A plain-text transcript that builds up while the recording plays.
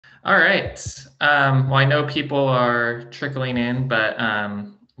All right. Well, I know people are trickling in, but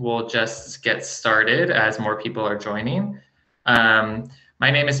we'll just get started as more people are joining. My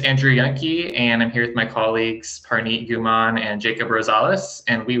name is Andrew Yunke, and I'm here with my colleagues Parneet Guman and Jacob Rosales,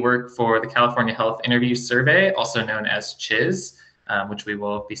 and we work for the California Health Interview Survey, also known as CHIS, which we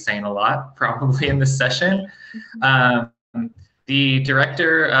will be saying a lot probably in this session. The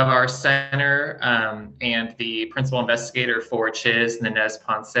director of our center and the principal investigator for CHIS, Ninez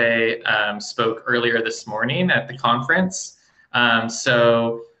Ponce, spoke earlier this morning at the conference.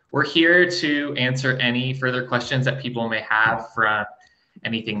 So we're here to answer any further questions that people may have from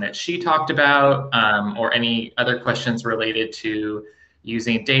anything that she talked about or any other questions related to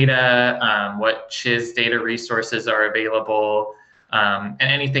using data, what CHIS data resources are available, and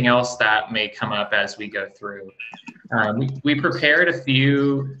anything else that may come up as we go through. We prepared a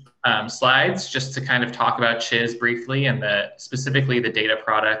few slides just to kind of talk about CHIS briefly and specifically the data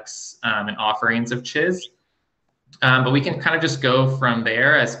products and offerings of CHIS. But we can kind of just go from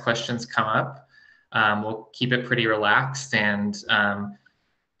there as questions come up. We'll keep it pretty relaxed, and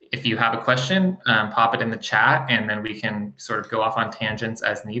if you have a question, pop it in the chat, and then we can sort of go off on tangents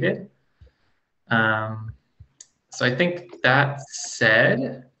as needed. So I think that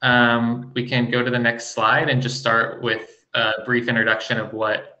said, we can go to the next slide and just start with a brief introduction of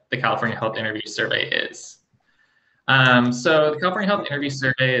what the California Health Interview Survey is. So the California Health Interview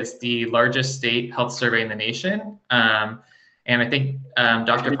Survey is the largest state health survey in the nation. And I think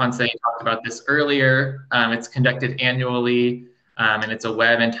Dr. Ponce talked about this earlier. It's conducted annually, and it's a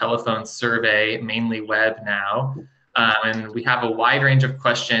web and telephone survey, mainly web now. And we have a wide range of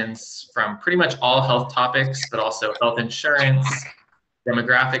questions from pretty much all health topics, but also health insurance,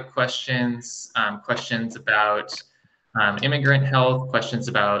 demographic questions, questions about immigrant health, questions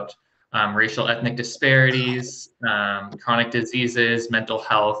about racial ethnic disparities, chronic diseases, mental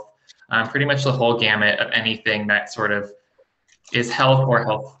health, pretty much the whole gamut of anything that sort of is health or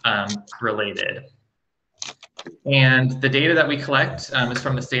health related. And the data that we collect is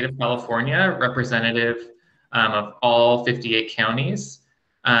from the state of California, representative of all 58 counties.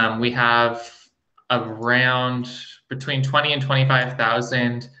 We have around between 20 and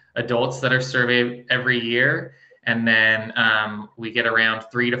 25,000 adults that are surveyed every year. And then we get around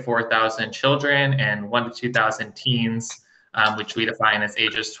 3,000 to 4,000 children and 1,000 to 2,000 teens, which we define as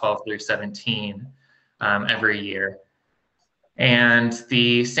ages 12 through 17 every year. And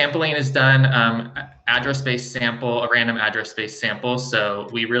the sampling is done address-based sample, a random address-based sample. So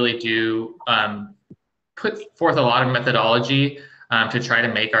we really do put forth a lot of methodology to try to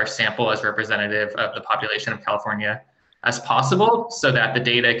make our sample as representative of the population of California as possible, so that the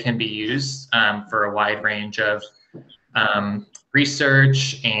data can be used for a wide range of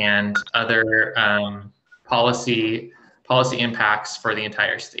research and other policy impacts for the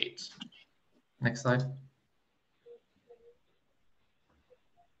entire state. Next slide.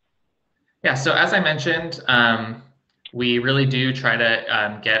 Yeah, so as I mentioned, we really do try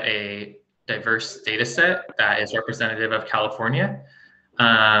to get a diverse data set that is representative of California.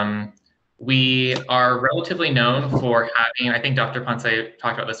 We are relatively known for having, I think Dr. Ponce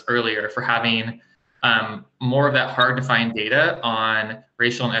talked about this earlier, for having more of that hard to find data on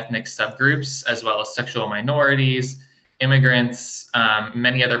racial and ethnic subgroups, as well as sexual minorities, immigrants,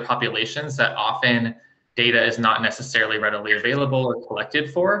 many other populations that often data is not necessarily readily available or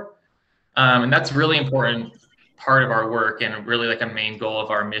collected for. And that's really important part of our work, and really like a main goal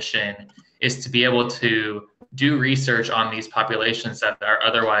of our mission is to be able to do research on these populations that are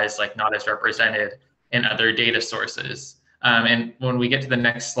otherwise like not as represented in other data sources. And when we get to the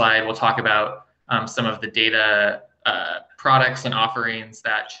next slide, we'll talk about some of the data products and offerings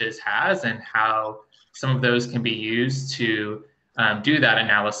that CHIS has and how some of those can be used to do that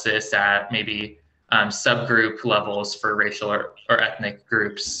analysis at maybe subgroup levels for racial or ethnic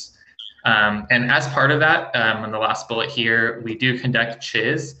groups. And as part of that, on the last bullet here, we do conduct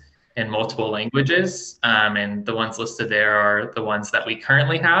CHIS in multiple languages, and the ones listed there are the ones that we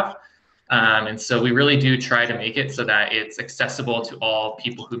currently have. And so we really do try to make it so that it's accessible to all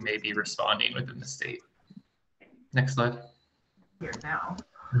people who may be responding within the state. Next slide. Here now.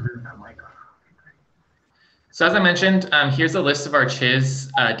 I'm like, so as I mentioned, here's a list of our CHIS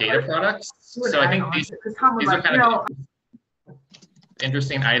data products. So I think these are kind of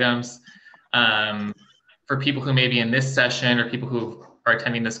interesting items for people who may be in this session or people who are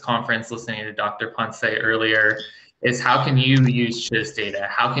attending this conference, listening to Dr. Ponce earlier, is how can you use CHIS data?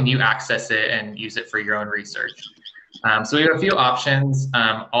 How can you access it and use it for your own research? So we have a few options.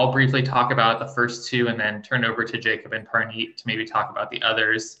 I'll briefly talk about the first two and then turn over to Jacob and Parneet to maybe talk about the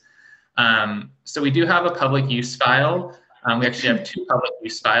others. So we do have a public use file We actually have two public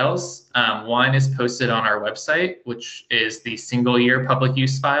use files. One is posted on our website, which is the single year public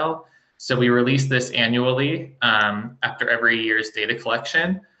use file. So we release this annually after every year's data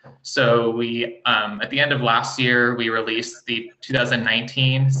collection. So we, at the end of last year, we released the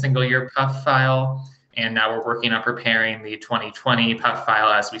 2019 single year PUF file, and now we're working on preparing the 2020 PUF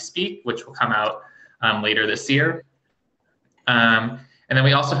file as we speak, which will come out later this year. And then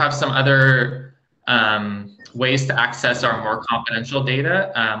we also have some other ways to access our more confidential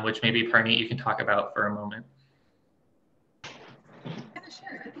data, which maybe Parneet, you can talk about for a moment. Yeah,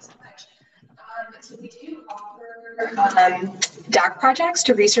 sure. Thank you so much. So we do offer DAC projects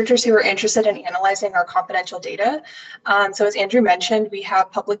to researchers who are interested in analyzing our confidential data. So as Andrew mentioned, we have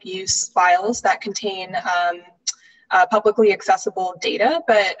public use files that contain publicly accessible data,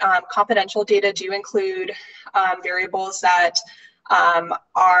 but confidential data do include variables that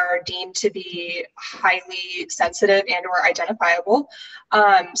are deemed to be highly sensitive and or identifiable.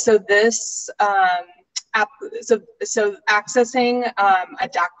 So this, so accessing a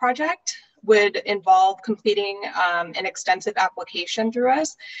DAC project would involve completing an extensive application through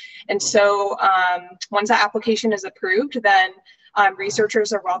us. And so once that application is approved, then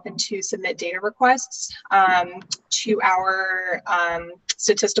researchers are welcome to submit data requests to our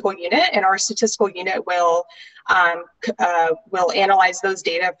statistical unit, and our statistical unit will analyze those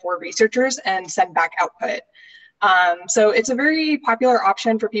data for researchers and send back output. So it's a very popular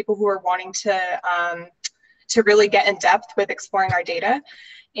option for people who are wanting to really get in depth with exploring our data.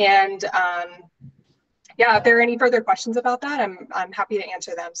 And yeah, if there are any further questions about that, I'm happy to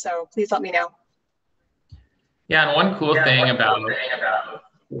answer them. So please let me know. Yeah, and one cool thing about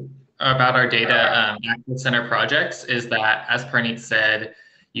our data access center projects is that, as Parneet said,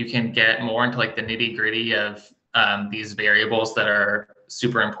 you can get more into like the nitty gritty of these variables that are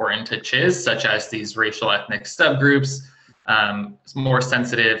super important to CHIS, such as these racial ethnic subgroups, more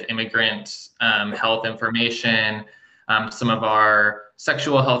sensitive immigrant health information, some of our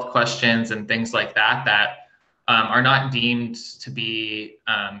sexual health questions and things like that, that are not deemed to be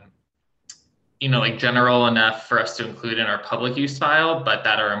like general enough for us to include in our public use file, but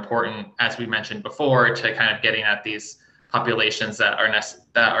that are important, as we mentioned before, to kind of getting at these populations that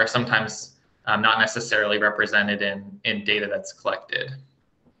are sometimes not necessarily represented in data that's collected.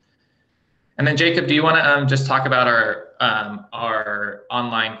 And then Jacob, do you want to just talk about our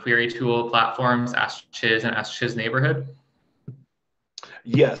online query tool platforms, Ask CHIS and Ask CHIS Neighborhood?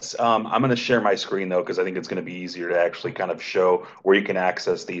 Yes, I'm going to share my screen though, because I think it's going to be easier to actually kind of show where you can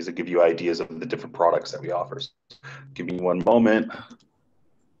access these and give you ideas of the different products that we offer. So give me one moment.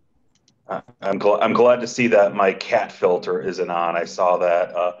 I'm glad to see that my cat filter isn't on. I saw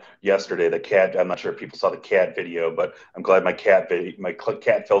that yesterday. The cat. I'm not sure if people saw the cat video, but I'm glad my cat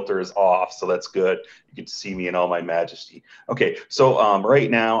filter is off. So that's good. You can see me in all my majesty. Okay, so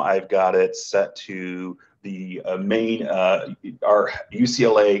right now I've got it set to the main our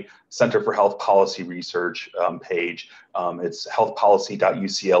UCLA Center for Health Policy Research page. It's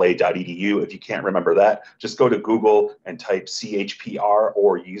healthpolicy.ucla.edu. If you can't remember that, just go to Google and type CHPR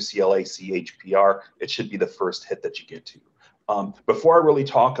or UCLA CHPR. It should be the first hit that you get to. Before I really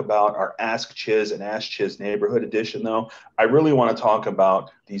talk about our Ask CHIS and Ask CHIS Neighborhood Edition, though, I really want to talk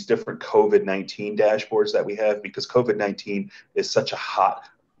about these different COVID-19 dashboards that we have, because COVID-19 is such a hot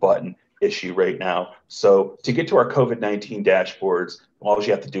button issue right now. So to get to our COVID-19 dashboards, all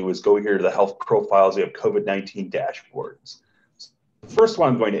you have to do is go here to the health profiles. We have COVID-19 dashboards. The first one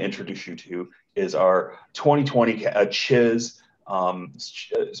I'm going to introduce you to is our 2020 CHIS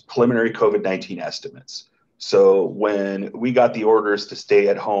preliminary COVID-19 estimates. So when we got the orders to stay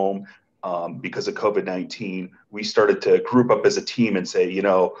at home because of COVID-19, we started to group up as a team and say,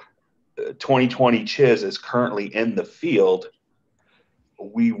 2020 CHIS is currently in the field.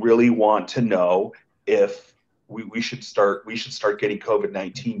 We really want to know if we should start getting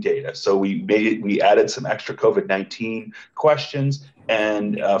COVID-19 data. So we added some extra COVID-19 questions,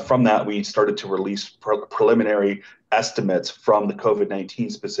 and from that we started to release preliminary estimates from the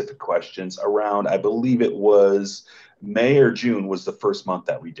COVID-19 specific questions around, I believe it was May or June was the first month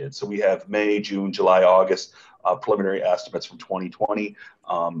that we did. So we have May, June, July, August preliminary estimates from 2020.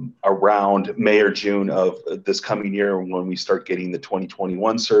 Around May or June of this coming year, when we start getting the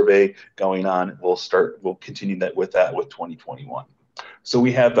 2021 survey going on, we'll continue that with 2021. So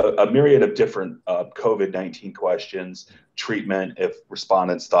we have a myriad of different COVID-19 questions, treatment, if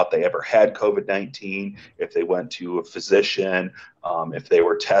respondents thought they ever had COVID-19, if they went to a physician, if they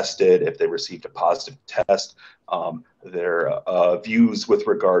were tested, if they received a positive test, their views with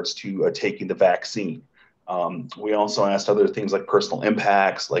regards to taking the vaccine. We also asked other things like personal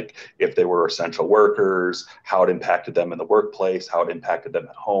impacts, like if they were essential workers, how it impacted them in the workplace, how it impacted them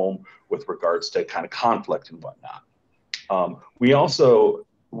at home with regards to kind of conflict and whatnot. We also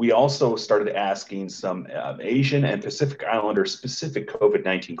started asking some Asian and Pacific Islander specific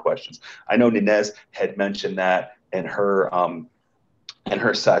COVID-19 questions. I know Ninez had mentioned that in her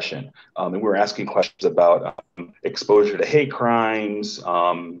session, and we were asking questions about exposure to hate crimes,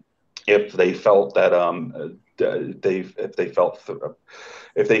 if they felt that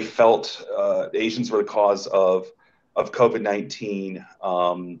if they felt Asians were the cause of COVID-19,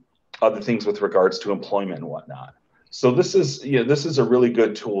 other things with regards to employment and whatnot. So this is a really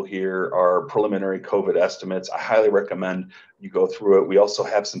good tool here, our preliminary COVID estimates. I highly recommend you go through it. We also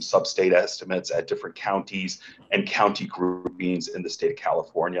have some sub-state estimates at different counties and county groupings in the state of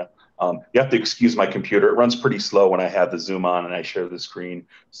California. You have to excuse my computer. It runs pretty slow when I have the Zoom on and I share the screen.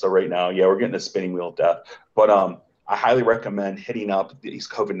 So right now, yeah, we're getting a spinning wheel of death. But I highly recommend hitting up these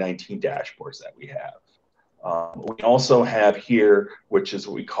COVID-19 dashboards that we have. We also have here, which is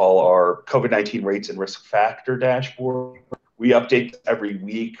what we call our COVID-19 rates and risk factor dashboard. We update every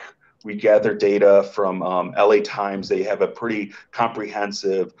week. We gather data from LA Times. They have a pretty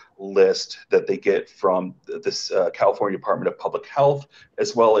comprehensive list that they get from this California Department of Public Health,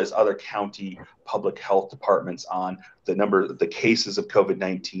 as well as other county public health departments on the cases of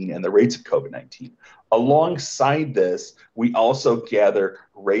COVID-19 and the rates of COVID-19. Alongside this, we also gather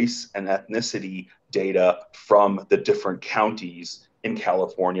race and ethnicity data from the different counties in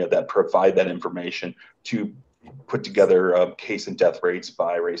California that provide that information to put together case and death rates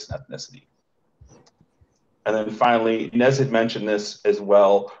by race and ethnicity. And then finally, Nez had mentioned this as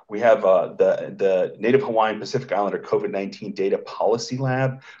well. We have the Native Hawaiian Pacific Islander COVID-19 Data Policy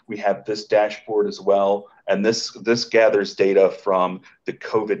Lab. We have this dashboard as well. And this gathers data from the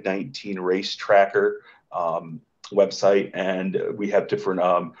COVID-19 Race Tracker website. And we have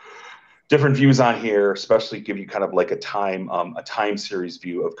different views on here, especially give you kind of like a time series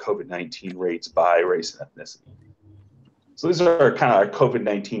view of COVID-19 rates by race and ethnicity. So these are kind of our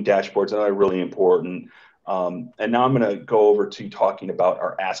COVID-19 dashboards, and they're really important. And now I'm going to go over to talking about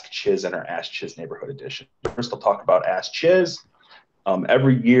our Ask Chiz and our Ask Chiz Neighborhood Edition. First, I'll talk about Ask Chiz.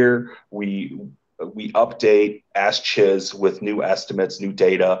 Every year, we update Ask Chiz with new estimates, new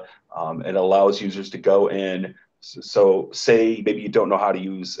data. It allows users to go in. So say maybe you don't know how to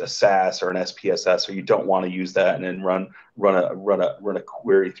use a SAS or an SPSS, or you don't want to use that and then run a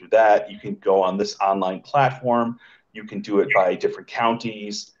query through that. You can go on this online platform. You can do it by different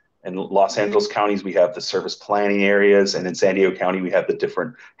counties. In Los Angeles counties, we have the service planning areas, and in San Diego County, we have the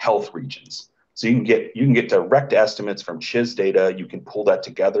different health regions. So you can get direct estimates from Chiz data. You can pull that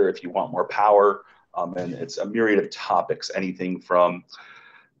together if you want more power, and it's a myriad of topics, anything from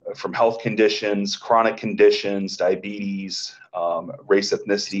health conditions, chronic conditions, diabetes, race,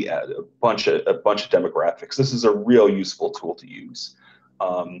 ethnicity, a bunch of demographics. This is a real useful tool to use.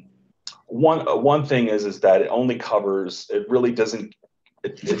 One thing is that it only covers. It really doesn't.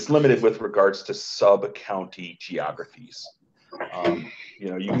 It's limited with regards to sub-county geographies. You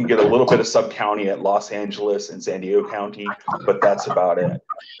can get a little bit of sub-county at Los Angeles and San Diego County, but that's about it.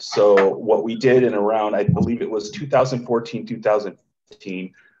 So what we did in around, I believe it was 2014,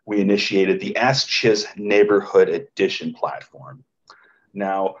 2015, we initiated the Ask Chiz Neighborhood Edition platform.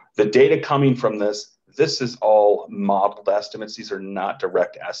 Now, the data coming from this is all modeled estimates. These are not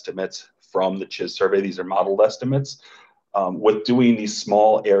direct estimates from the Chiz survey. These are modeled estimates. With doing these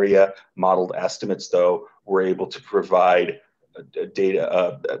small area modeled estimates, though, we're able to provide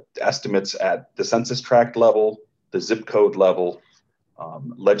data estimates at the census tract level, the zip code level,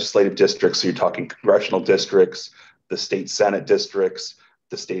 legislative districts. So you're talking congressional districts, the state Senate districts,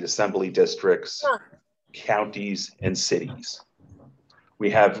 the state assembly districts, counties, and cities.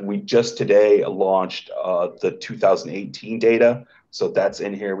 We just today launched the 2018 data. So that's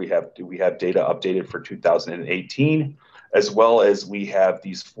in here. We have data updated for 2018. As well as we have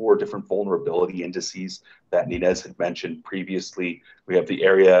these 4 different vulnerability indices that Ninez had mentioned previously. We have the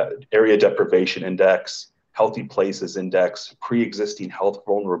area deprivation index, healthy places index, pre-existing health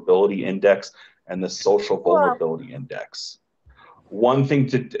vulnerability index, and the social vulnerability index. One thing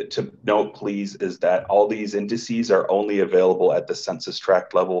to note, please, is that all these indices are only available at the census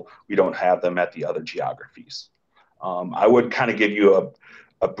tract level. We don't have them at the other geographies. I would kind of give you a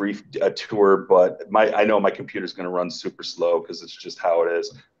brief tour, but I know my computer is going to run super slow because it's just how it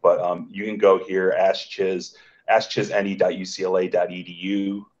is. But you can go here,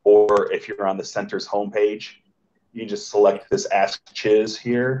 askchizne.ucla.edu, or if you're on the center's homepage, you can just select this Ask Chiz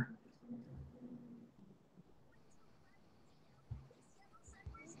here.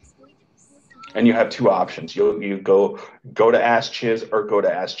 And you have two options. You go to Ask Chiz or go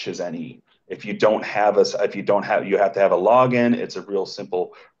to Ask Chiz NE. If you don't have you have to have a login. It's a real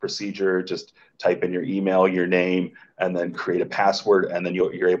simple procedure. Just type in your email, your name, and then create a password, and then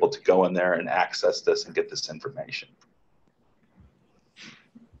you're able to go in there and access this and get this information.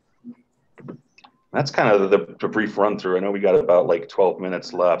 That's kind of the brief run through. I know we got about like 12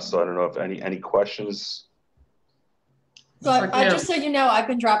 minutes left, so I don't know if any questions. So just so you know, I've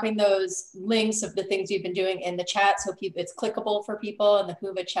been dropping those links of the things you've been doing in the chat, so it's clickable for people in the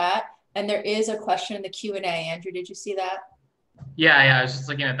Whova chat. And there is a question in the Q&A. Andrew, did you see that? Yeah, I was just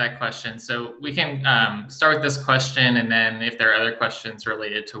looking at that question. So we can start with this question, and then if there are other questions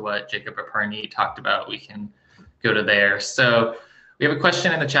related to what Jacob or Parneet talked about, we can go to there. So we have a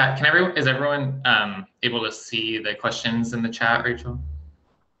question in the chat. Is everyone able to see the questions in the chat, Rachel?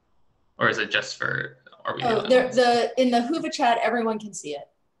 Or is it just for? In the Whova chat, everyone can see it.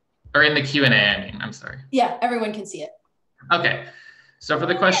 Or in the Q&A, I mean, I'm sorry. Yeah, everyone can see it. Okay. So for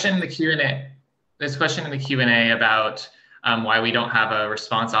the question in the Q&A, this question in the Q&A about why we don't have a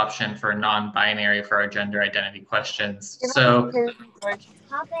response option for non-binary for our gender identity questions. So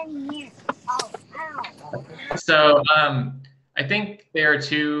I think there are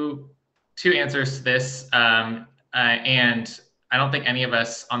two answers to this, and I don't think any of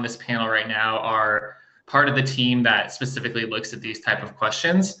us on this panel right now are part of the team that specifically looks at these type of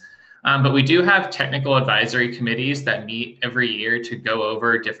questions. But we do have technical advisory committees that meet every year to go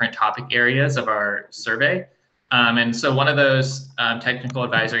over different topic areas of our survey. And so one of those technical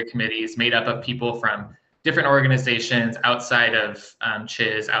advisory committees made up of people from different organizations outside of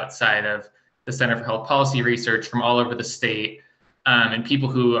CHIZ, outside of the Center for Health Policy Research, from all over the state, and people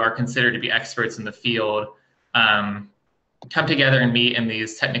who are considered to be experts in the field come together and meet in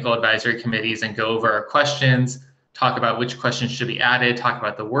these technical advisory committees and go over our questions, talk about which questions should be added, talk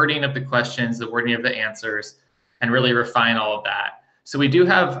about the wording of the questions, the wording of the answers, and really refine all of that. So we do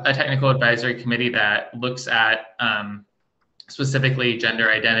have a technical advisory committee that looks at specifically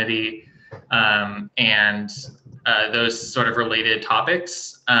gender identity and those sort of related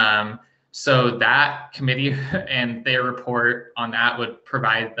topics. So that committee and their report on that would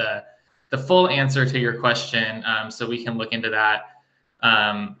provide the full answer to your question. So we can look into that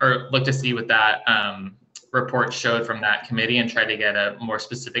or look to see what that report showed from that committee and try to get a more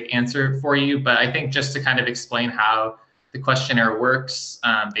specific answer for you. But I think just to kind of explain how the questionnaire works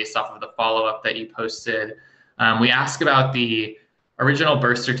based off of the follow-up that you posted, we ask about the original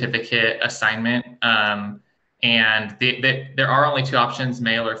birth certificate assignment, and there are only two options,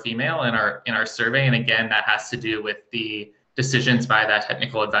 male or female, in our survey. And again, that has to do with the decisions by that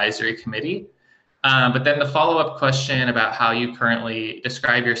technical advisory committee. But then the follow-up question about how you currently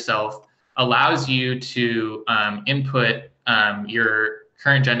describe yourself allows you to input your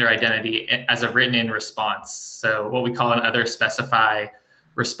current gender identity as a written-in response. So what we call an other specify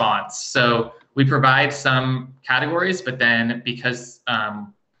response. So we provide some categories, but then because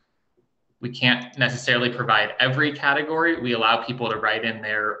we can't necessarily provide every category, we allow people to write in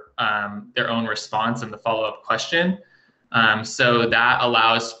their own response in the follow-up question. So that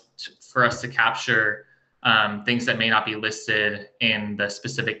allows for us to capture things that may not be listed in the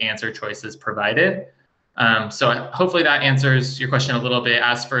specific answer choices provided. So hopefully that answers your question a little bit.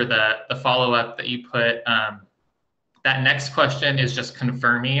 As for the follow-up that you put, that next question is just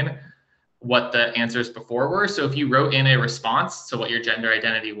confirming what the answers before were. So if you wrote in a response to what your gender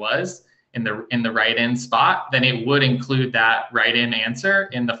identity was in the write-in spot, then it would include that write-in answer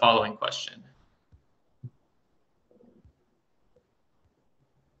in the following question.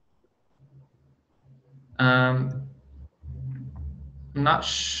 I'm not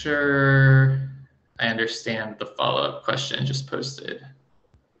sure I understand the follow-up question just posted.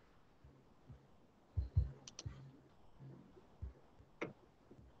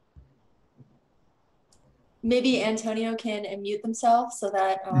 Maybe Antonio can unmute themselves so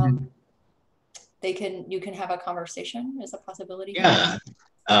that you can have a conversation. Is a possibility? Yeah.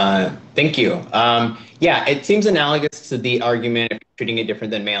 Thank you. Yeah, it seems analogous to the argument of treating it different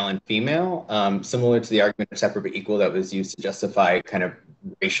than male and female, similar to the argument of separate but equal that was used to justify kind of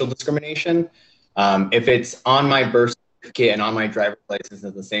racial discrimination. If it's on my birth certificate and on my driver's license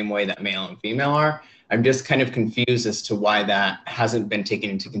in the same way that male and female are, I'm just kind of confused as to why that hasn't been taken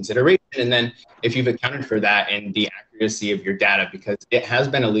into consideration. And then if you've accounted for that in the accuracy of your data, because it has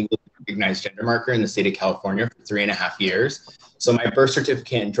been a legally recognized gender marker in the state of California for 3.5 years. So my birth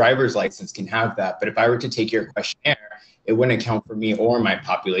certificate and driver's license can have that. But if I were to take your questionnaire, it wouldn't account for me or my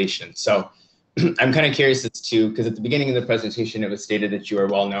population. So I'm kind of curious as to, because at the beginning of the presentation, it was stated that you are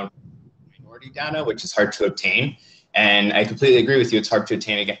well known for minority data, which is hard to obtain. And I completely agree with you. It's hard to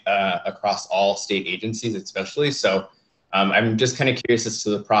attain across all state agencies, especially. So I'm just kind of curious as to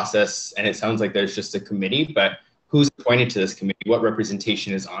the process. And it sounds like there's just a committee, but who's appointed to this committee? What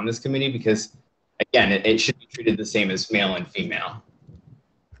representation is on this committee? Because again, it should be treated the same as male and female.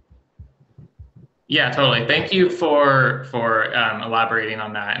 Yeah, totally. Thank you for elaborating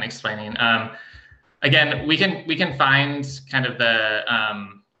on that and explaining. Again, we can find kind of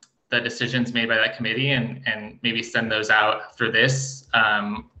the decisions made by that committee and maybe send those out after this.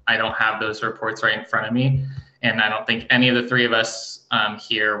 I don't have those reports right in front of me, and I don't think any of the three of us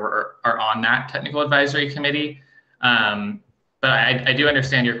here are on that technical advisory committee. But I do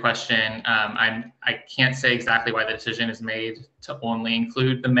understand your question. I can't say exactly why the decision is made to only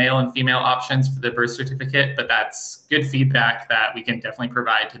include the male and female options for the birth certificate, but that's good feedback that we can definitely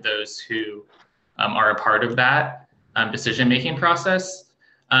provide to those who are a part of that decision-making process.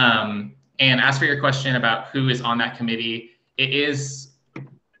 And as for your question about who is on that committee,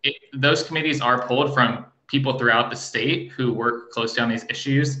 those committees are pulled from people throughout the state who work closely on these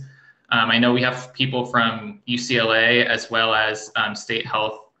issues. I know we have people from UCLA as well as state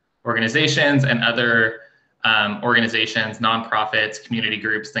health organizations and other organizations, nonprofits, community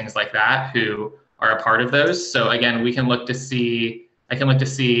groups, things like that, who are a part of those. So again, we can look to see, I can look to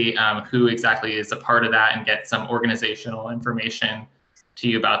see who exactly is a part of that and get some organizational information to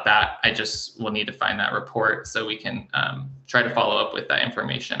you about that. I just will need to find that report so we can try to follow up with that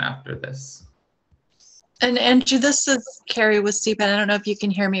information after this. And Andrew, this is Carrie with CPEN. I don't know if you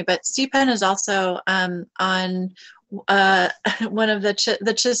can hear me, but CPEN is also on one of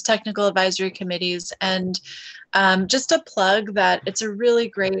the CHIS technical advisory committees. And just a plug that it's a really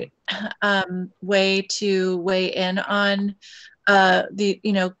great way to weigh in on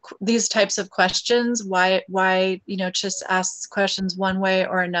these types of questions, why CHIS asks questions one way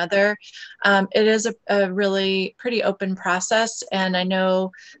or another. It is a really pretty open process, and I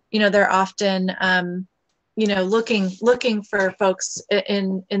know they're often looking for folks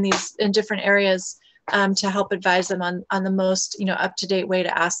in different areas to help advise them on the most up-to-date way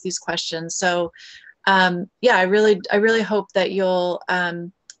to ask these questions. So yeah, I really hope that you'll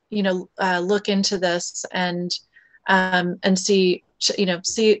look into this and see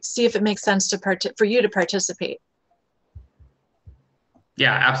if it makes sense for you to participate.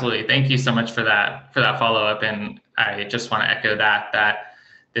 Yeah, absolutely. Thank you so much for that follow-up. And I just want to echo that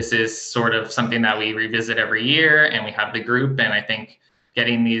this is sort of something that we revisit every year, and we have the group. And I think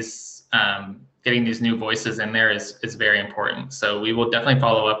getting these new voices in there is very important. So we will definitely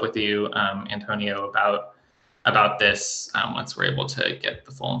follow up with you, Antonio, about this once we're able to get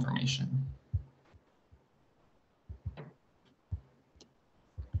the full information.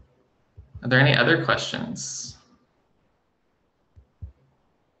 Are there any other questions?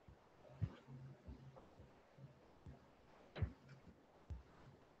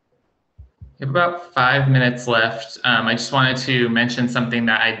 We have about 5 minutes left. I just wanted to mention something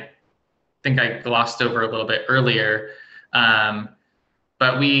that I think I glossed over a little bit earlier,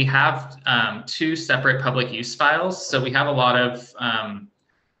 but we have 2 separate public use files. So we have a lot of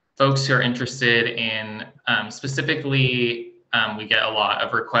folks who are interested in specifically, we get a lot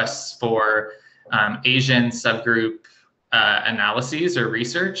of requests for Asian subgroup analyses or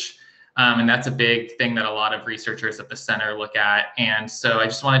research. And that's a big thing that a lot of researchers at the center look at. And so I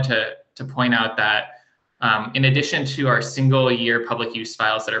just wanted to point out that in addition to our single year public use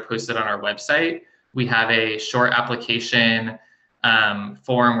files that are posted on our website, we have a short application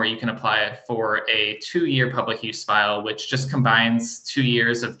form where you can apply for a 2-year public use file, which just combines 2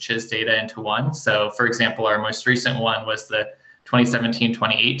 years of CHIS data into one. So for example, our most recent one was the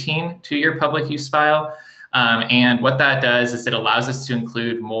 2017-2018 2-year public use file. And what that does is it allows us to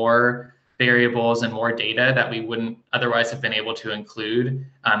include more variables and more data that we wouldn't otherwise have been able to include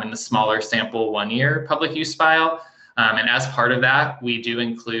in the smaller sample 1-year public use file. And as part of that, we do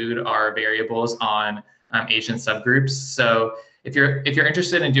include our variables on Asian subgroups. So if you're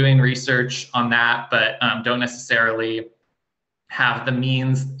interested in doing research on that, but don't necessarily have the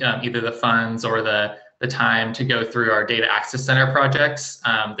means, either the funds or the time to go through our data access center projects,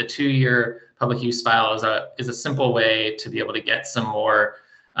 the 2-year public use file is a simple way to be able to get some more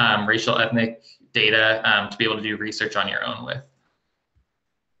racial ethnic data to be able to do research on your own with.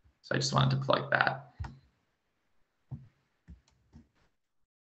 So I just wanted to plug that.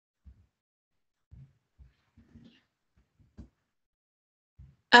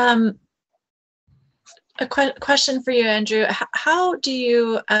 A question for you, Andrew. How do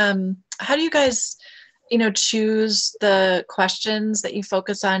you guys choose the questions that you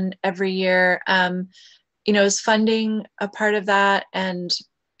focus on every year? Is funding a part of that? And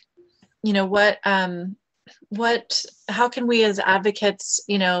what how can we as advocates,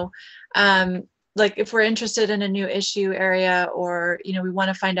 like if we're interested in a new issue area, or, we want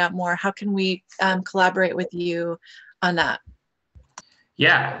to find out more, how can we collaborate with you on that?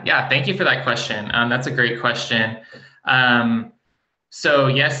 Yeah, thank you for that question. That's a great question. So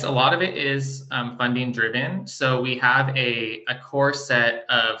yes, a lot of it is funding driven. So we have a core set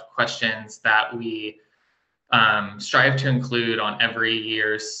of questions that we strive to include on every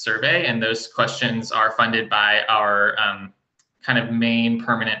year's survey. And those questions are funded by our kind of main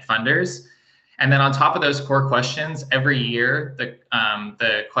permanent funders. And then on top of those core questions, every year,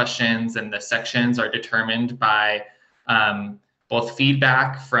 the questions and the sections are determined by both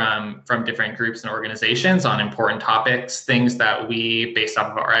feedback from different groups and organizations on important topics, things that we, based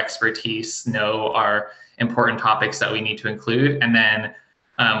off of our expertise, know are important topics that we need to include, and then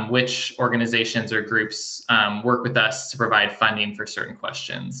which organizations or groups work with us to provide funding for certain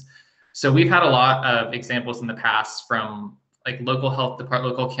questions. So we've had a lot of examples in the past from like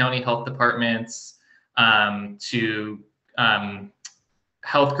local county health departments to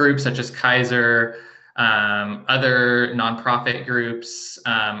health groups such as Kaiser, other nonprofit groups,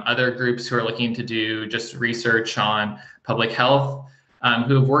 other groups who are looking to do just research on public health,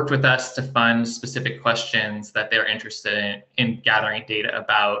 who have worked with us to fund specific questions that they're interested in gathering data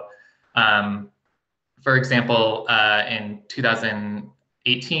about. For example, in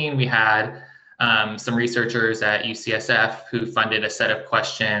 2018, we had some researchers at UCSF who funded a set of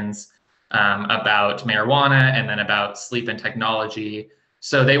questions about marijuana and then about sleep and technology.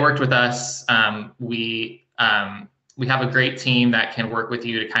 So they worked with us. We have a great team that can work with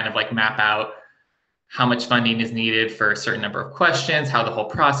you to kind of like map out how much funding is needed for a certain number of questions, how the whole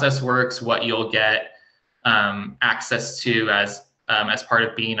process works, what you'll get access to as part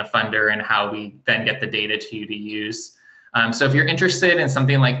of being a funder, and how we then get the data to you to use. So if you're interested in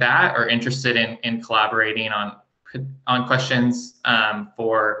something like that, or interested in collaborating on questions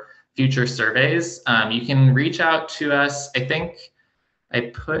for future surveys, you can reach out to us. I think I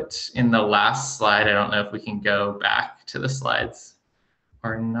put in the last slide, I don't know if we can go back to the slides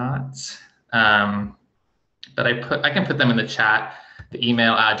or not, but I can put them in the chat, the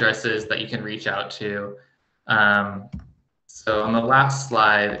email addresses that you can reach out to. So on the last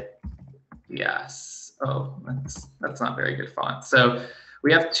slide, yes. Oh, that's not very good font. So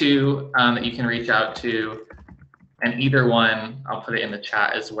we have two that you can reach out to, and either one, I'll put it in the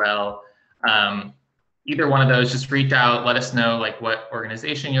chat as well. Either one of those, just reach out, let us know like what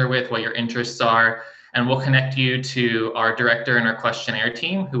organization you're with, what your interests are, and we'll connect you to our director and our questionnaire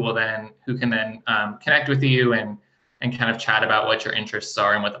team, who can then connect with you and kind of chat about what your interests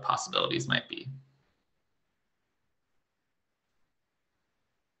are and what the possibilities might be.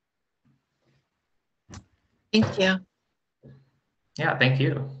 Thank you. Yeah, thank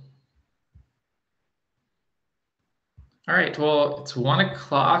you. All right, well, it's 1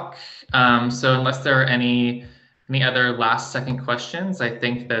 o'clock. So unless there are any other last second questions, I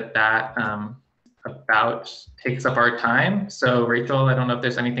think that about takes up our time. So Rachel, I don't know if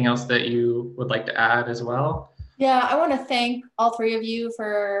there's anything else that you would like to add as well. Yeah, I want to thank all three of you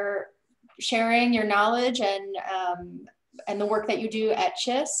for sharing your knowledge and the work that you do at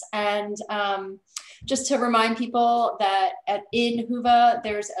CHIS. And just to remind people that in Whova,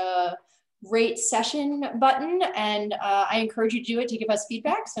 there's a rate session button, and I encourage you to do it to give us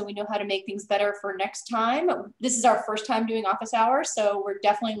feedback so we know how to make things better for next time. This is our first time doing office hours, so we're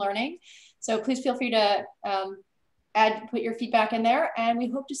definitely learning. So please feel free to put your feedback in there, and we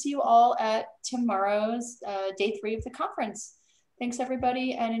hope to see you all at tomorrow's day 3 of the conference. Thanks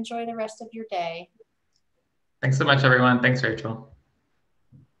everybody, and enjoy the rest of your day. Thanks so much, everyone. Thanks, Rachel.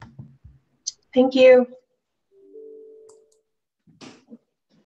 Thank you.